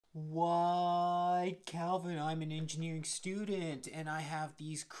What? Calvin, I'm an engineering student and I have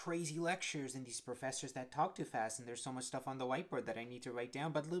these crazy lectures and these professors that talk too fast and there's so much stuff on the whiteboard that I need to write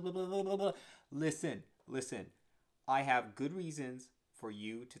down, but blah, blah, blah, blah, blah, blah. Listen. I have good reasons for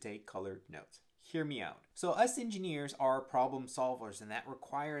you to take colored notes. Hear me out. So us engineers are problem solvers, and that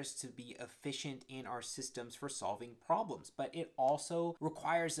requires us to be efficient in our systems for solving problems. But it also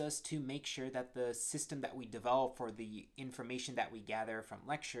requires us to make sure that the system that we develop for the information that we gather from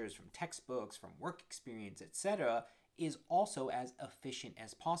lectures, from textbooks, from work experience, etc., is also as efficient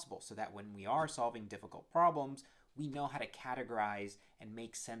as possible so that when we are solving difficult problems, we know how to categorize and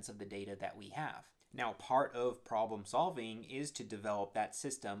make sense of the data that we have. Now, part of problem solving is to develop that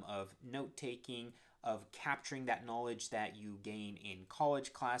system of note-taking, of capturing that knowledge that you gain in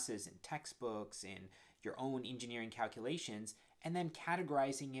college classes, in textbooks, in your own engineering calculations, and then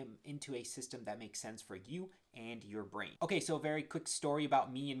categorizing it into a system that makes sense for you and your brain. Okay, so a very quick story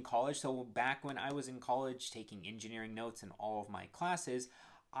about me in college. So back when I was in college taking engineering notes in all of my classes,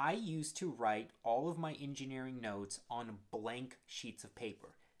 I used to write all of my engineering notes on blank sheets of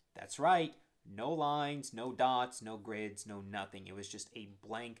paper. That's right. No lines, no dots, no grids, no nothing. It was just a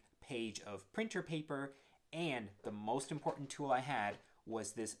blank page of printer paper, and the most important tool I had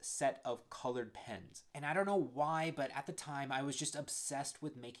was this set of colored pens. And I don't know why, but at the time I was just obsessed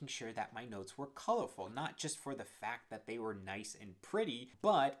with making sure that my notes were colorful, not just for the fact that they were nice and pretty,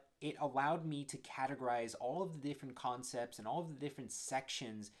 but it allowed me to categorize all of the different concepts and all of the different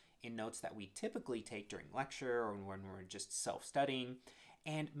sections in notes that we typically take during lecture or when we're just self-studying,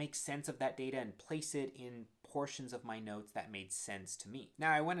 and make sense of that data and place it in portions of my notes that made sense to me.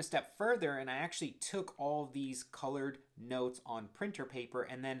 Now, I went a step further and I actually took all of these colored notes on printer paper,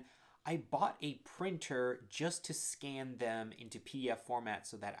 and then I bought a printer just to scan them into PDF format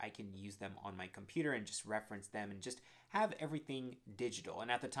so that I can use them on my computer and just reference them and just have everything digital. And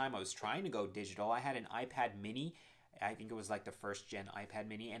at the time I was trying to go digital, I had an iPad mini. I think it was like the first gen iPad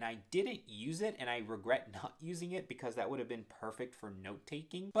mini, and I didn't use it, and I regret not using it because that would have been perfect for note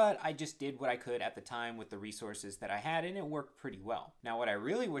taking. But I just did what I could at the time with the resources that I had, and it worked pretty well. Now, what I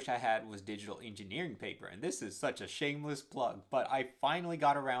really wish I had was digital engineering paper, and this is such a shameless plug, but I finally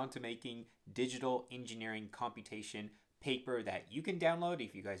got around to making digital engineering computation paper that you can download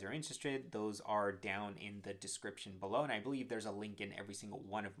if you guys are interested. Those are down in the description below, and I believe there's a link in every single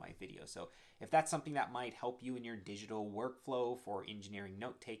one of my videos. So if that's something that might help you in your digital workflow for engineering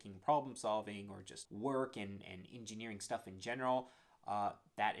note-taking, problem solving, or just work and engineering stuff in general,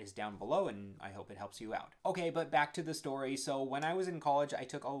 that is down below, and I hope it helps you out. Okay, but back to the story. So when I was in college, I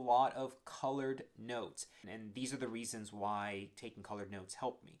took a lot of colored notes, and these are the reasons why taking colored notes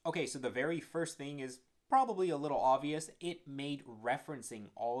helped me. Okay, so the very first thing is probably a little obvious. It made referencing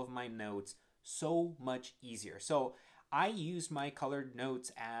all of my notes so much easier. So I used my colored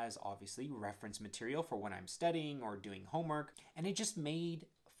notes as obviously reference material for when I'm studying or doing homework, and it just made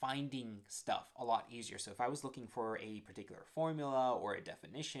finding stuff a lot easier. So if I was looking for a particular formula or a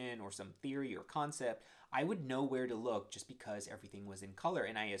definition or some theory or concept, I would know where to look just because everything was in color,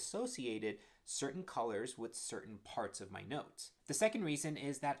 and I associated certain colors with certain parts of my notes. The second reason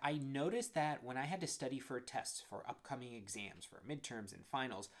is that I noticed that when I had to study for tests, for upcoming exams, for midterms and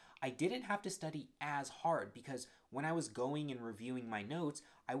finals, I didn't have to study as hard because when I was going and reviewing my notes,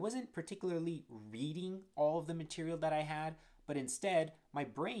 I wasn't particularly reading all of the material that I had, but instead my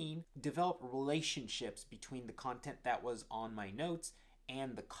brain developed relationships between the content that was on my notes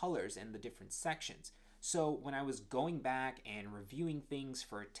and the colors and the different sections. So when I was going back and reviewing things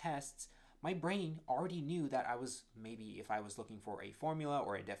for tests, my brain already knew that I was, maybe if I was looking for a formula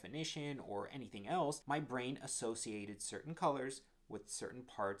or a definition or anything else, my brain associated certain colors with certain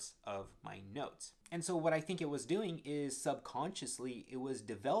parts of my notes. And so what I think it was doing is subconsciously, it was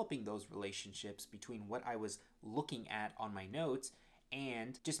developing those relationships between what I was looking at on my notes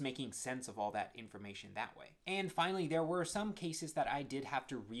and just making sense of all that information that way. And finally, there were some cases that I did have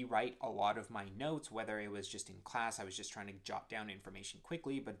to rewrite a lot of my notes, whether it was just in class, I was just trying to jot down information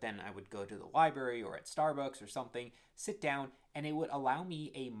quickly, but then I would go to the library or at Starbucks or something, sit down, and it would allow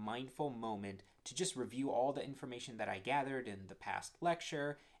me a mindful moment to just review all the information that I gathered in the past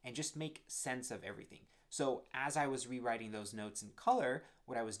lecture and just make sense of everything. So as I was rewriting those notes in color,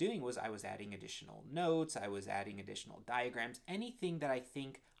 what I was doing was I was adding additional notes, I was adding additional diagrams, anything that I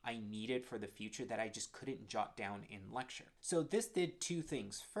think I needed for the future that I just couldn't jot down in lecture. So this did two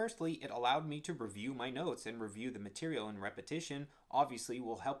things. Firstly, it allowed me to review my notes and review the material, and repetition obviously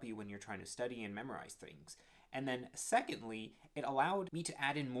will help you when you're trying to study and memorize things. And then secondly, it allowed me to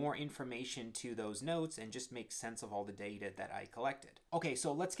add in more information to those notes and just make sense of all the data that I collected. Okay,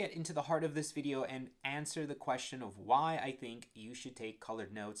 so let's get into the heart of this video and answer the question of why I think you should take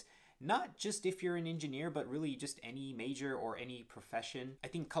colored notes. Not just if you're an engineer, but really just any major or any profession. I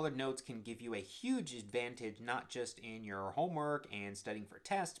think colored notes can give you a huge advantage, not just in your homework and studying for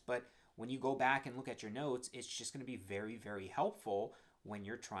tests, but when you go back and look at your notes, it's just going to be very, very helpful when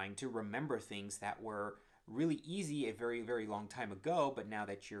you're trying to remember things that were really easy a very, very long time ago, but now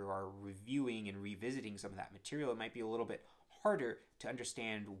that you are reviewing and revisiting some of that material, it might be a little bit harder to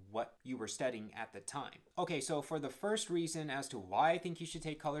understand what you were studying at the time. Okay, so for the first reason as to why I think you should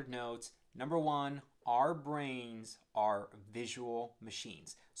take colored notes, number one, our brains are visual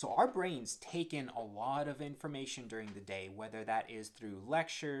machines. So our brains take in a lot of information during the day, whether that is through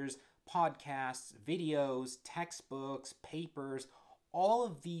lectures, podcasts, videos, textbooks, papers. All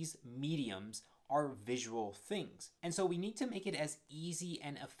of these mediums are visual things. And so we need to make it as easy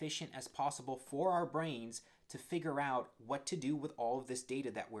and efficient as possible for our brains to figure out what to do with all of this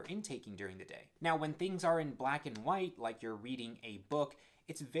data that we're intaking during the day. Now, when things are in black and white, like you're reading a book,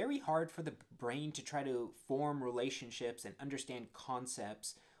 it's very hard for the brain to try to form relationships and understand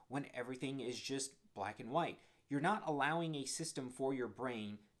concepts when everything is just black and white. You're not allowing a system for your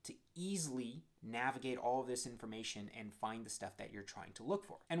brain to easily navigate all of this information and find the stuff that you're trying to look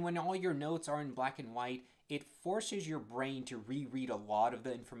for. And when all your notes are in black and white, it forces your brain to reread a lot of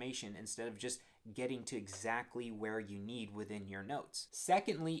the information instead of just getting to exactly where you need within your notes.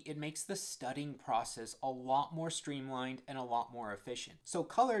 Secondly, it makes the studying process a lot more streamlined and a lot more efficient. So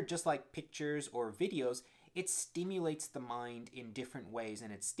color, just like pictures or videos, it stimulates the mind in different ways,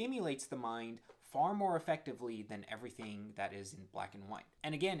 and it stimulates the mind far more effectively than everything that is in black and white.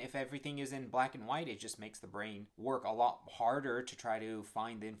 And again, if everything is in black and white, it just makes the brain work a lot harder to try to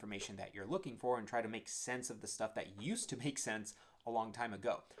find the information that you're looking for and try to make sense of the stuff that used to make sense a long time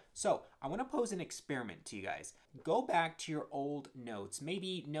ago. So I want to pose an experiment to you guys. Go back to your old notes,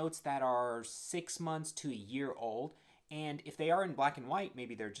 maybe notes that are 6 months to a year old, and if they are in black and white,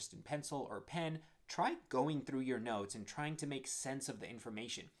 maybe they're just in pencil or pen, try going through your notes and trying to make sense of the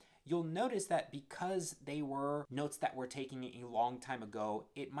information. You'll notice that because they were notes that were taken a long time ago,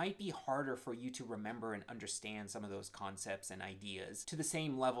 it might be harder for you to remember and understand some of those concepts and ideas to the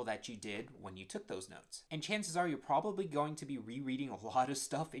same level that you did when you took those notes. And chances are you're probably going to be rereading a lot of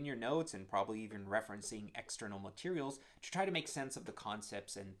stuff in your notes and probably even referencing external materials to try to make sense of the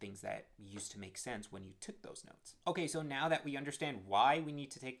concepts and things that used to make sense when you took those notes. Okay, so now that we understand why we need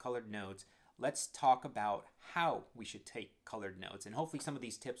to take colored notes, let's talk about how we should take colored notes. And hopefully some of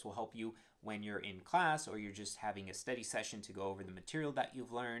these tips will help you when you're in class or you're just having a study session to go over the material that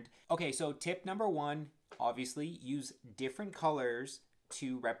you've learned. Okay, so tip number one, obviously use different colors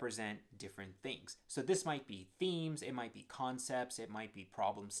to represent different things. So this might be themes, it might be concepts, it might be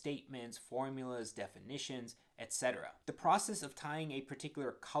problem statements, formulas, definitions, etc. The process of tying a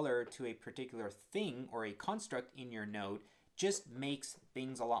particular color to a particular thing or a construct in your note just makes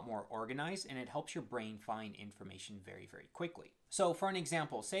things a lot more organized, and it helps your brain find information very, very quickly. So for an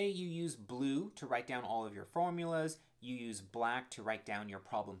example, say you use blue to write down all of your formulas, you use black to write down your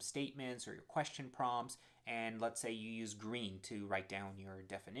problem statements or your question prompts, and let's say you use green to write down your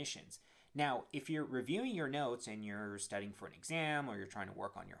definitions. Now, if you're reviewing your notes and you're studying for an exam or you're trying to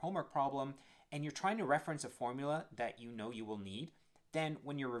work on your homework problem and you're trying to reference a formula that you know you will need, then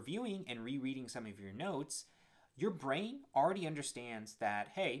when you're reviewing and rereading some of your notes, your brain already understands that,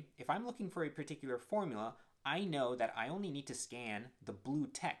 hey, if I'm looking for a particular formula, I know that I only need to scan the blue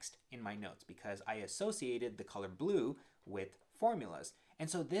text in my notes because I associated the color blue with formulas. And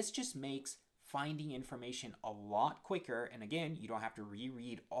so this just makes finding information a lot quicker. And again, you don't have to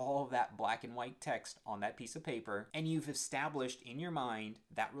reread all of that black and white text on that piece of paper. And you've established in your mind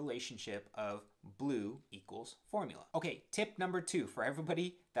that relationship of blue equals formula. Okay, tip number two for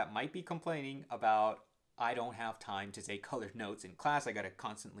everybody that might be complaining about, I don't have time to take colored notes in class. I got to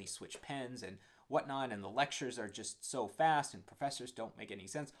constantly switch pens and whatnot, and the lectures are just so fast and professors don't make any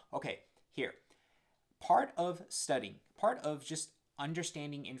sense. Okay, here. Part of studying, part of just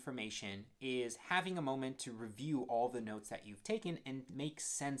understanding information is having a moment to review all the notes that you've taken and make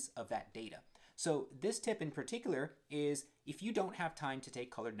sense of that data. So this tip in particular is if you don't have time to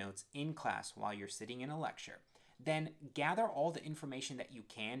take colored notes in class while you're sitting in a lecture, then gather all the information that you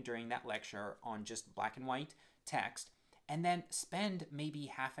can during that lecture on just black and white text, and then spend maybe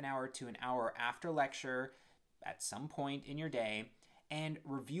half an hour to an hour after lecture at some point in your day and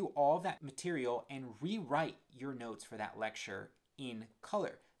review all of that material and rewrite your notes for that lecture in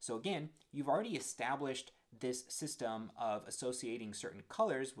color. So again, you've already established this system of associating certain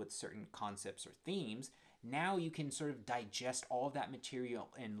colors with certain concepts or themes. now you can sort of digest all of that material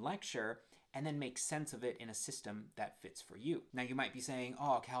in lecture and then make sense of it in a system that fits for you. Now you might be saying,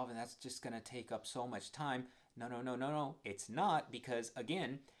 oh, Calvin, that's just gonna take up so much time. No, it's not, because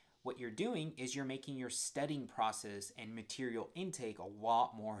again, what you're doing is you're making your studying process and material intake a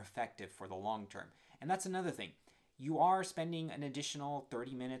lot more effective for the long term. And that's another thing. You are spending an additional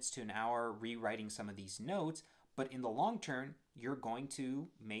 30 minutes to an hour rewriting some of these notes, but in the long term, you're going to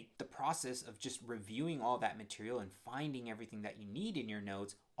make the process of just reviewing all that material and finding everything that you need in your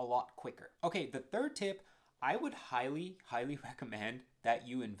notes a lot quicker. Okay, the third tip, I would highly recommend that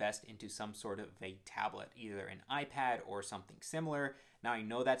you invest into some sort of a tablet, either an iPad or something similar. Now, I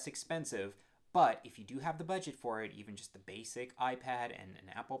know that's expensive, but if you do have the budget for it, even just the basic iPad and an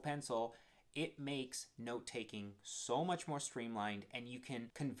Apple Pencil, it makes note-taking so much more streamlined, and you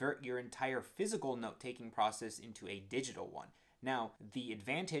can convert your entire physical note-taking process into a digital one. Now, the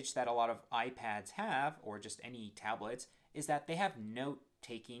advantage that a lot of iPads have, or just any tablets, is that they have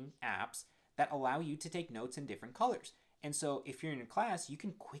note-taking apps that allow you to take notes in different colors. And so if you're in a class, you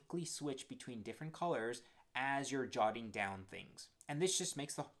can quickly switch between different colors as you're jotting down things. And this just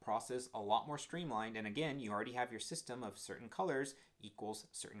makes the process a lot more streamlined. And again, you already have your system of certain colors equals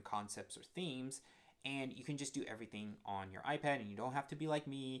certain concepts or themes, and you can just do everything on your iPad, and you don't have to be like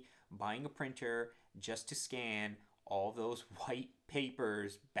me, buying a printer just to scan all those white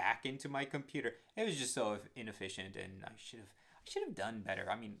papers back into my computer. It was just so inefficient, and I should have done better.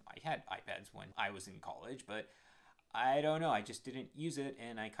 I mean, I had iPads when I was in college, but I don't know, I just didn't use it,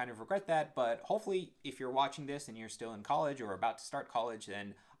 and I kind of regret that. But hopefully, if you're watching this and you're still in college or about to start college,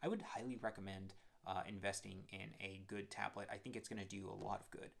 then I would highly recommend investing in a good tablet. I think it's going to do a lot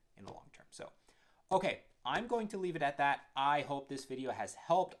of good in the long term. So, okay, I'm going to leave it at that. I hope this video has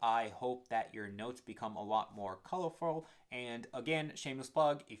helped. I hope that your notes become a lot more colorful. And again, shameless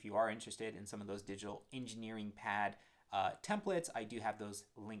plug, if you are interested in some of those digital engineering pad templates, I do have those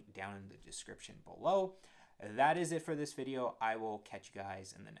linked down in the description below. That is it for this video. I will catch you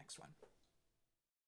guys in the next one.